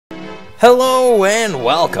Hello and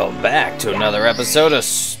welcome back to another episode of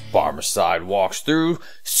Sparmerside Walks Through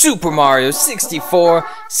Super Mario 64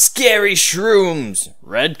 Scary Shrooms.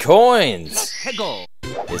 Red coins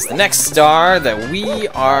is the next star that we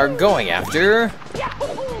are going after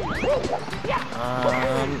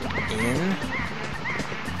in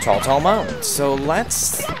Tall Mountain. So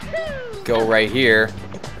let's go right here.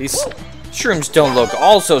 These shrooms don't look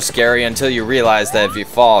all so scary until you realize that if you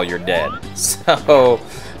fall, you're dead. So,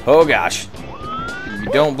 oh gosh. You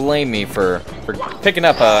don't blame me for picking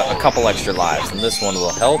up a couple extra lives, and this one will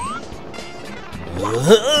help.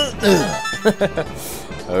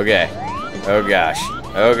 Okay. Oh gosh.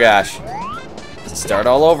 Oh gosh. Start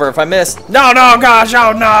all over if I miss. No, gosh,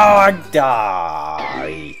 oh no, I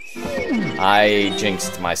die. I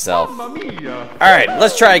jinxed myself. Alright,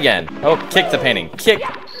 let's try again. Oh, kick the painting. Kick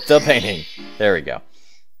the painting. There we go.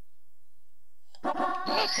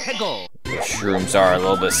 The shrooms are a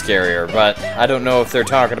little bit scarier, but I don't know if they're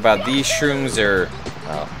talking about these shrooms or...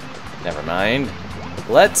 Oh, never mind.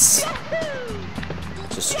 Let's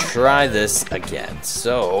just try this again.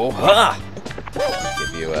 So,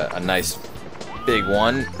 give you a nice big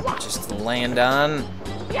one just to land on.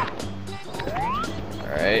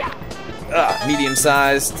 Alright.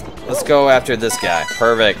 Medium-sized. Let's go after this guy.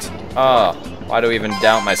 Perfect. Oh, why do we even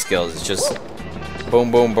doubt my skills? It's just boom,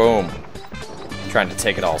 boom, boom. Trying to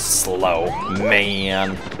take it all slow.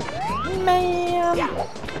 Man.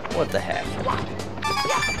 What the heck?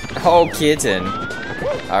 Oh, kitten.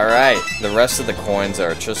 Alright, the rest of the coins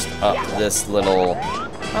are just up this little...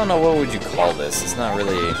 I don't know, what would you call this? It's not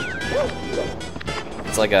really...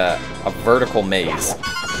 It's like a vertical maze,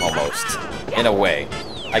 almost. In a way.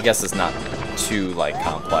 I guess it's not too, like,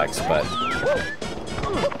 complex, but...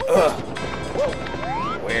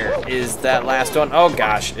 Where is that last one? Oh,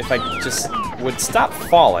 gosh. If I just would stop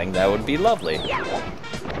falling, that would be lovely.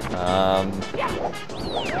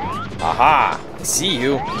 Aha! I see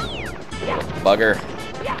you. Bugger.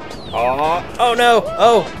 Oh no!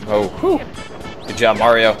 Oh, whew. Good job,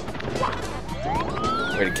 Mario.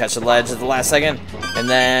 Way to catch the ledge at the last second. And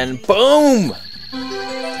then, boom!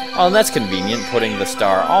 Oh, and that's convenient, putting the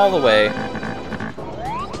star all the way.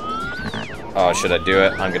 Oh, should I do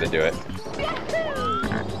it? I'm gonna do it.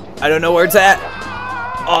 I don't know where it's at.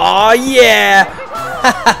 Oh yeah!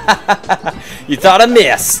 You thought I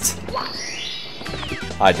missed.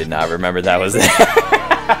 I did not remember that was there.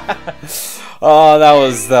 Oh,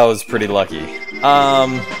 that was pretty lucky.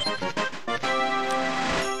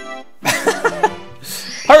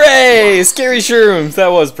 Hooray! Scary shrooms. That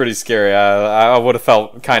was pretty scary. I would have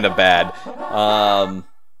felt kind of bad.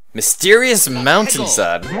 Mysterious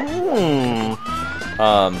mountainside. I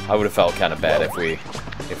would have felt kind of bad if we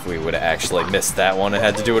would have actually missed that one and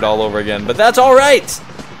had to do it all over again, but that's all right.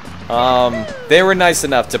 They were nice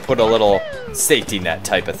enough to put a little safety net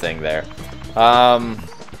type of thing there.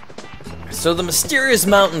 So the mysterious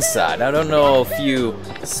mountainside. I don't know if you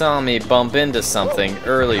saw me bump into something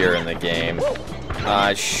earlier in the game.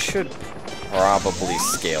 I should probably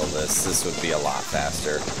scale this. This would be a lot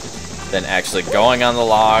faster than actually going on the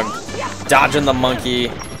log, dodging the monkey,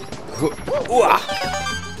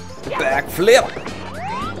 backflip,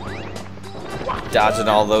 dodging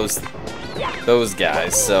all those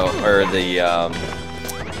guys. So, or the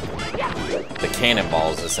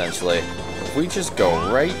cannonballs essentially. If we just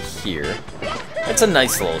go right here, it's a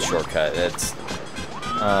nice little shortcut. It's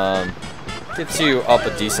gets you up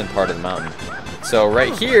a decent part of the mountain. So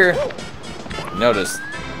right here, notice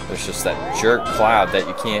there's just that jerk cloud that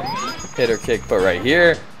you can't hit or kick. But right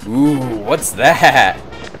here, ooh, what's that?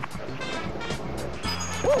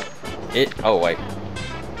 Oh wait,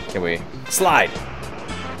 can we slide?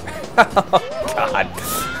 Oh God,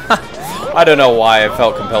 I don't know why I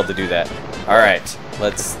felt compelled to do that. All right,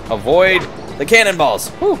 let's avoid the cannonballs.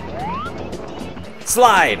 Whew.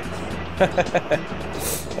 Slide.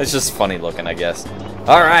 It's just funny looking, I guess.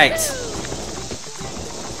 All right.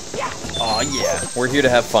 Oh yeah, we're here to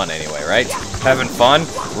have fun anyway, right? Having fun,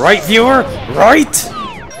 right, viewer? Right?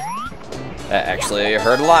 That actually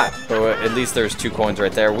hurt a lot. So at least there's 2 coins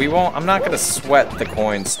right there. I'm not gonna sweat the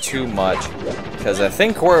coins too much because I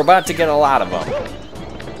think we're about to get a lot of them.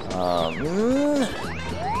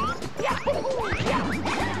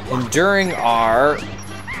 And during our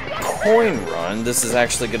coin run, this is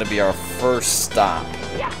actually gonna be our first stop.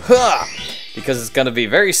 Huh! Because it's gonna be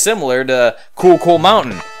very similar to Cool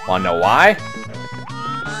Mountain. Wanna know why?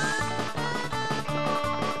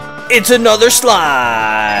 It's another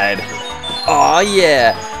slide! Aw,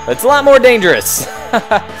 yeah. It's a lot more dangerous.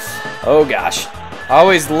 Oh, gosh. I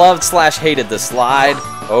always loved / hated the slide.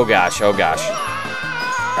 Oh, gosh. Oh, gosh.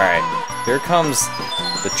 Alright. Here comes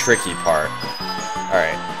the tricky part.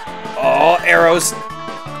 Alright. Oh, arrows.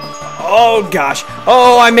 Oh, gosh.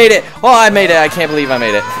 Oh, I made it. Oh, I made it. I can't believe I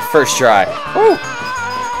made it. First try. Woo.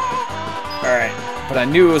 Alright. But I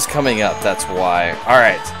knew it was coming up. That's why.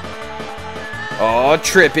 Alright. Oh,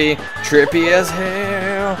 trippy. Trippy as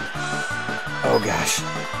hell. Oh, gosh.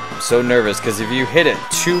 I'm so nervous because if you hit it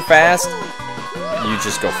too fast, you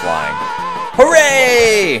just go flying.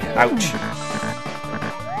 Hooray! Ouch.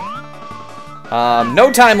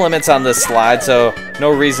 No time limits on this slide, so no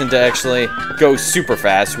reason to actually go super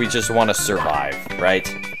fast. We just want to survive, right?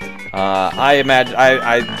 I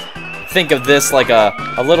think of this like a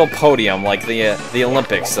little podium, like the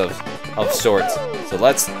Olympics of sorts. So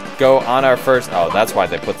let's go on our first. Oh, that's why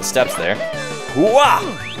they put the steps there.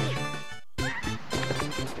 Hooah!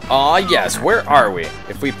 Aw, yes. Where are we?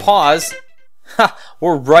 If we pause,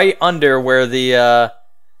 we're right under where the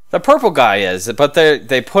purple guy is. But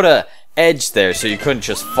they put a edge there, so you couldn't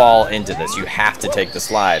just fall into this. You have to take the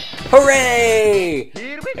slide. Hooray!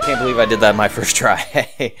 I can't believe I did that my first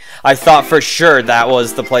try. I thought for sure that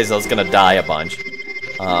was the place I was gonna die a bunch.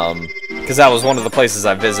 Because that was one of the places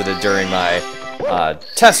I visited during my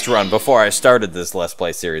test run before I started this Let's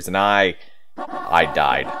Play series, and I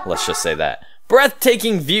died. Let's just say that.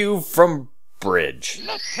 Breathtaking view from bridge.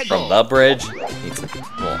 From the bridge. Needs a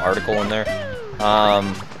little article in there.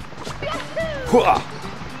 Hooah!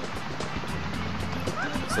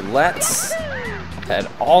 So let's head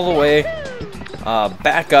all the way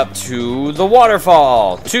back up to the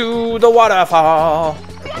waterfall. To the waterfall.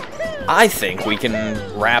 I think we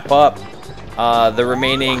can wrap up the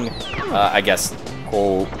remaining, I guess,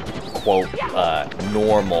 quote,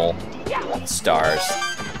 normal stars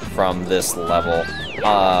from this level.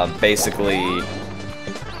 Basically,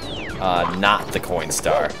 not the coin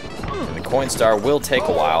star. And the coin star will take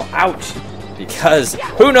a while. Ouch! Because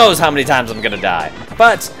who knows how many times I'm gonna die.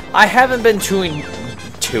 But I haven't been doing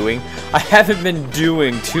too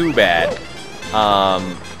bad.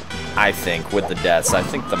 I think with the deaths. I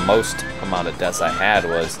think the most amount of deaths I had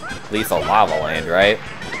was Lethal Lava Land, right?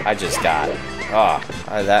 I just got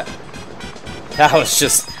that was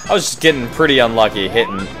just I was just getting pretty unlucky,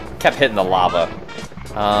 kept hitting the lava.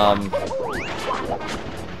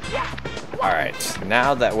 Alright,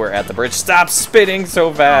 now that we're at the bridge, stop spinning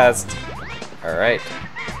so fast. Alright,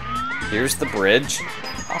 here's the bridge.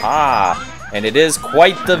 Aha! And it is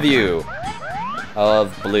quite the view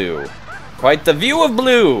of blue. Quite the view of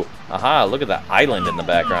blue! Aha, look at that island in the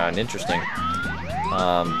background. Interesting.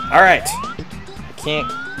 Alright. I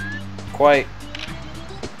can't quite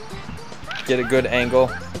get a good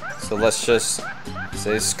angle, so let's just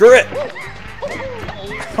say screw it!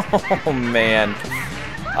 Oh, man.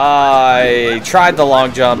 I tried the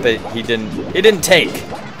long jump, it didn't take.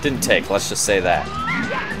 Didn't take, let's just say that.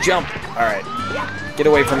 Jump! Alright. Get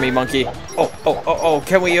away from me, monkey. Oh,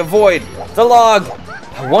 can we avoid the log?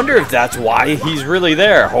 I wonder if that's why he's really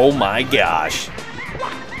there. Oh my gosh.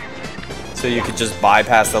 So you could just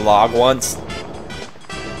bypass the log once?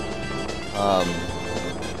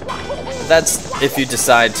 That's if you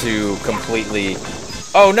decide to completely...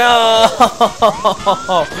 Oh no!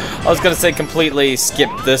 I was gonna say completely skip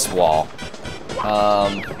this wall.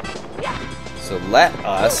 So let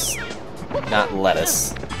us, not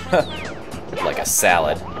lettuce, like a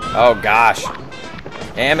salad. Oh gosh,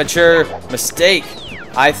 amateur mistake.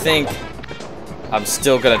 I think I'm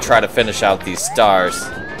still gonna try to finish out these stars,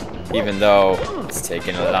 even though it's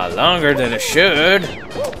taking a lot longer than it should,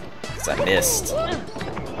 because I missed.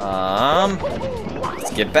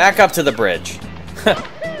 Let's get back up to the bridge.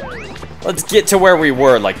 Let's get to where we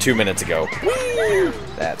were like 2 minutes ago.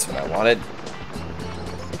 That's what I wanted.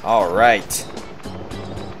 All right.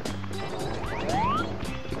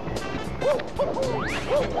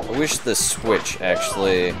 I wish the switch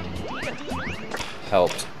actually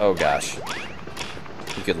helped. Oh gosh.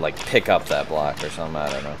 You could like pick up that block or something,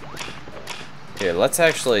 I don't know. Here, let's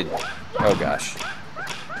actually... Oh gosh.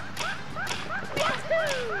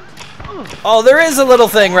 Oh, there is a little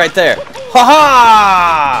thing right there.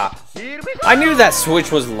 Ha-ha! I knew that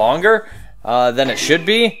switch was longer than it should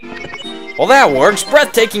be. Well, that works.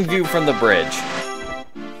 Breathtaking view from the bridge.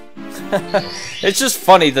 It's just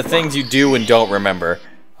funny the things you do and don't remember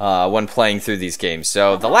when playing through these games.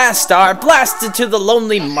 So, the last star blasted to the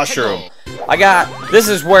lonely mushroom. This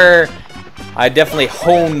is where I definitely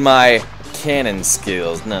honed my cannon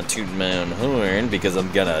skills. Not tooting my own horn, because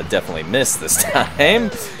I'm gonna definitely miss this time.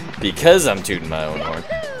 Because I'm tooting my own horn.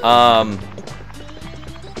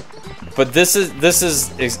 But this is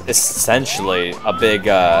essentially a big,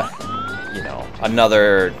 you know,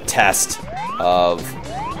 another test of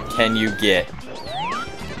can you get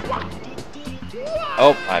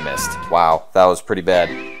Oh, I missed. Wow, that was pretty bad.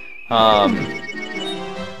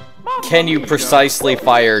 Can you precisely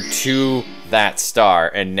fire to that star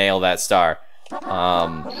and nail that star?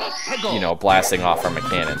 You know, blasting off from a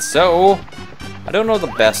cannon. So, I don't know the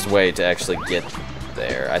best way to actually get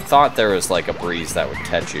there. I thought there was like a breeze that would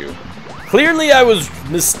catch you. Clearly I was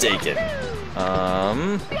mistaken.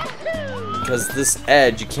 Because this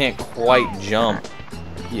edge, you can't quite jump,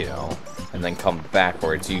 you know, and then come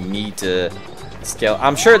backwards. You need to scale.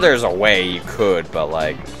 I'm sure there's a way you could, but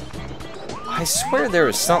like, I swear there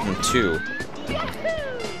was something too.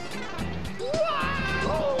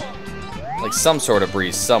 Like some sort of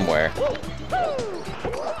breeze somewhere.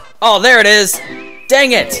 Oh, there it is!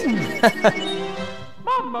 Dang it!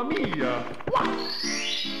 Mamma mia!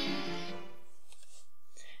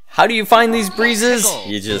 How do you find these breezes?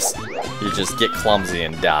 You just get clumsy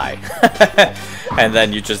and die. And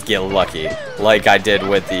then you just get lucky, like I did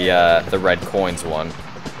with the red coins one.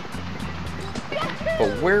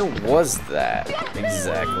 But where was that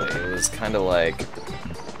exactly? It was kind of like,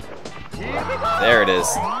 there it is.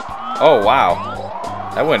 Oh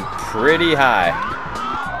wow, that went pretty high.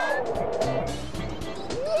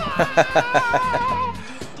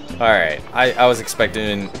 All right, I was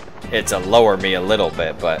expecting it to lower me a little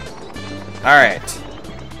bit, but all right.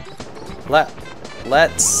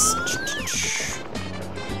 Let's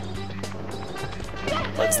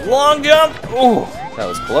long jump. Ooh, that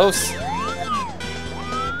was close.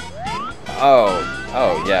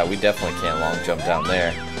 Oh yeah, we definitely can't long jump down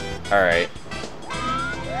there. All right.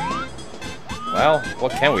 Well,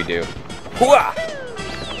 what can we do? Hooah!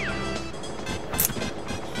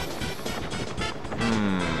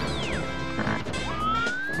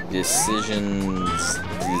 Decisions.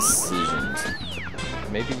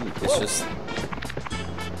 Maybe it's just,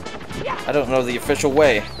 I don't know the official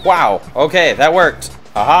way. Wow, okay, that worked.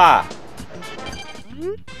 Aha!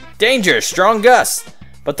 Danger, strong gusts.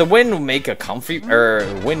 But the wind will make a comfy,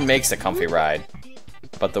 wind makes a comfy ride.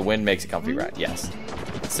 But the wind makes a comfy ride, yes.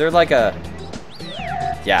 Is there like a,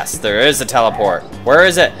 yes, there is a teleport. Where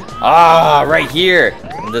is it? Ah, right here,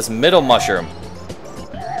 in this middle mushroom.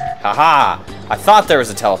 Haha, I thought there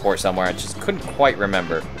was a teleport somewhere, I just couldn't quite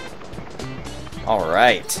remember. All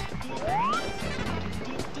right.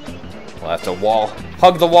 We'll have to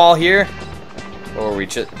hug the wall here. Or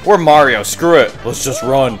we're Mario, screw it, let's just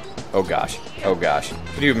run. Oh gosh, oh gosh.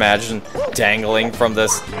 Could you imagine dangling from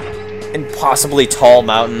this impossibly tall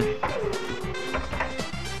mountain?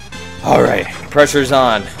 All right, pressure's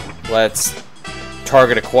on. Let's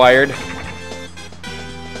target acquired.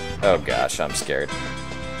 Oh gosh, I'm scared.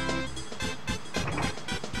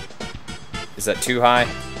 Is that too high?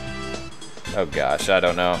 Oh gosh, I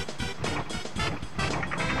don't know.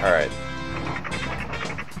 All right.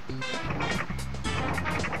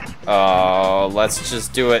 Oh, let's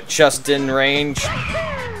just do it just in range.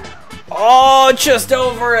 Oh, just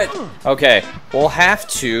over it. Okay, we'll have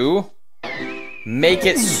to make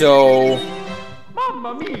it so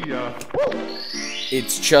Mamma mia!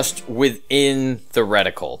 it's just within the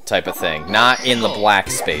reticle type of thing, not in the black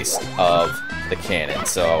space of the cannon.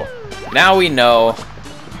 So now we know.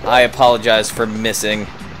 I apologize for missing.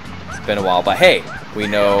 It's been a while, but hey, we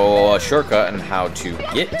know a shortcut and how to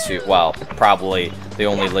get to, well, probably the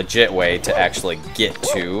only legit way to actually get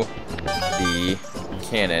to the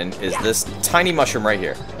cannon is this tiny mushroom right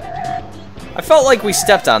here. I felt like we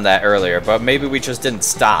stepped on that earlier, but maybe we just didn't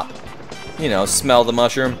stop. You know, smell the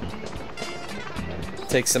mushroom.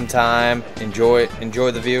 Take some time, enjoy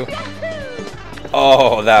the view.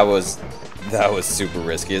 Oh, that was super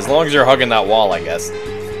risky. As long as you're hugging that wall, I guess.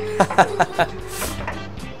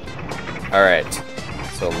 All right,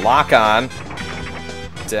 so lock on,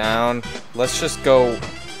 down. Let's just go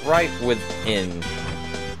right within.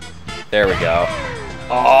 There we go.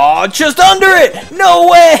 Oh, just under it! No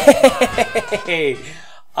way!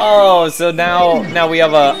 Oh, so now we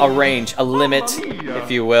have a range, a limit,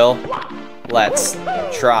 if you will. Let's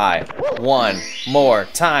try one more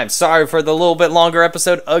time. Sorry for the little bit longer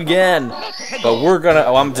episode again, but we're gonna.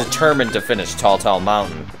 Oh, I'm determined to finish Tall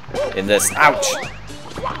Mountain in this. Ouch!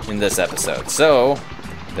 In this episode. So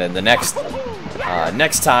then the next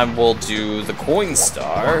time we'll do the coin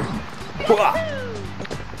star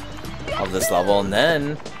of this level, and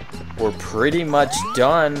then we're pretty much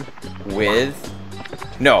done with.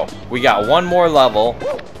 No, we got one more level.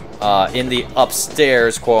 In the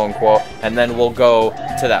upstairs, quote unquote, and then we'll go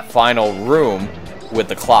to that final room with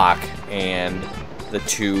the clock and the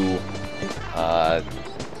two,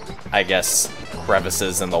 I guess,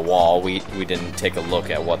 crevices in the wall. We didn't take a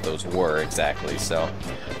look at what those were exactly, so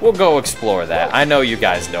we'll go explore that. I know you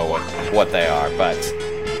guys know what they are, but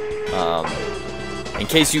In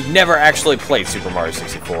case you've never actually played Super Mario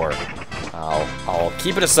 64, I'll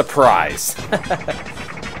keep it a surprise.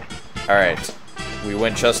 Alright, we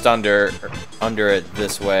went just under it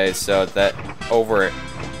this way, so that over it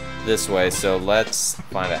this way, so let's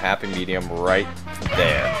find a happy medium right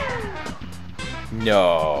there.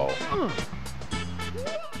 No.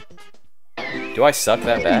 Do I suck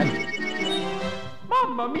that bad?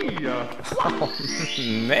 Mamma mia! Oh,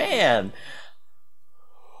 man.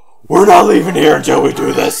 We're not leaving here until we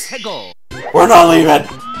do this. We're not leaving.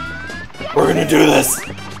 We're gonna do this.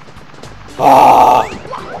 Ah.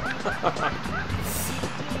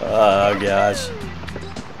 Oh gosh.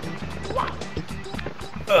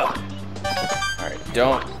 Alright,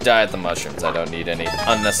 don't die at the mushrooms. I don't need any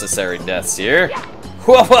unnecessary deaths here.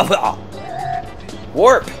 Whoa, whoa, whoa.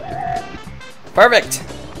 Warp. Perfect.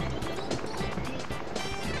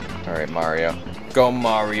 Alright, Mario. Go,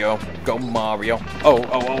 Mario. Go, Mario. Oh,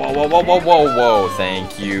 oh, whoa, whoa, whoa, whoa, whoa, whoa, whoa.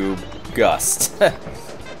 Thank you, Gust.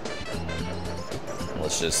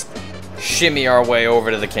 Let's just shimmy our way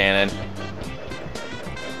over to the cannon.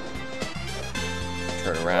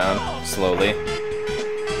 Turn around slowly.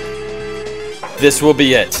 This will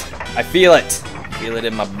be it. I feel it. Feel it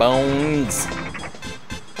in my bones.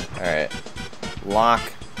 Alright. Lock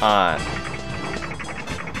on.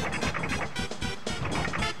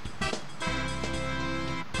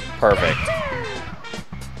 Perfect.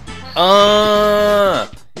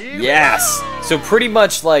 Yes. So pretty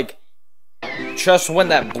much like just when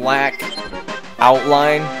that black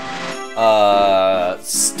outline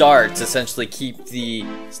starts, essentially keep the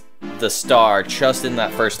star just in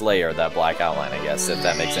that first layer, that black outline, I guess, if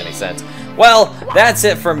that makes any sense. Well, that's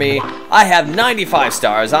it for me. I have 95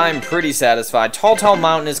 stars. I'm pretty satisfied. Tall Tall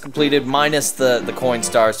Mountain is completed minus the coin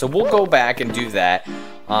star, so we'll go back and do that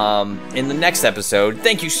in the next episode.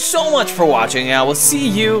 Thank you so much for watching, and I will see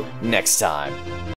you next time.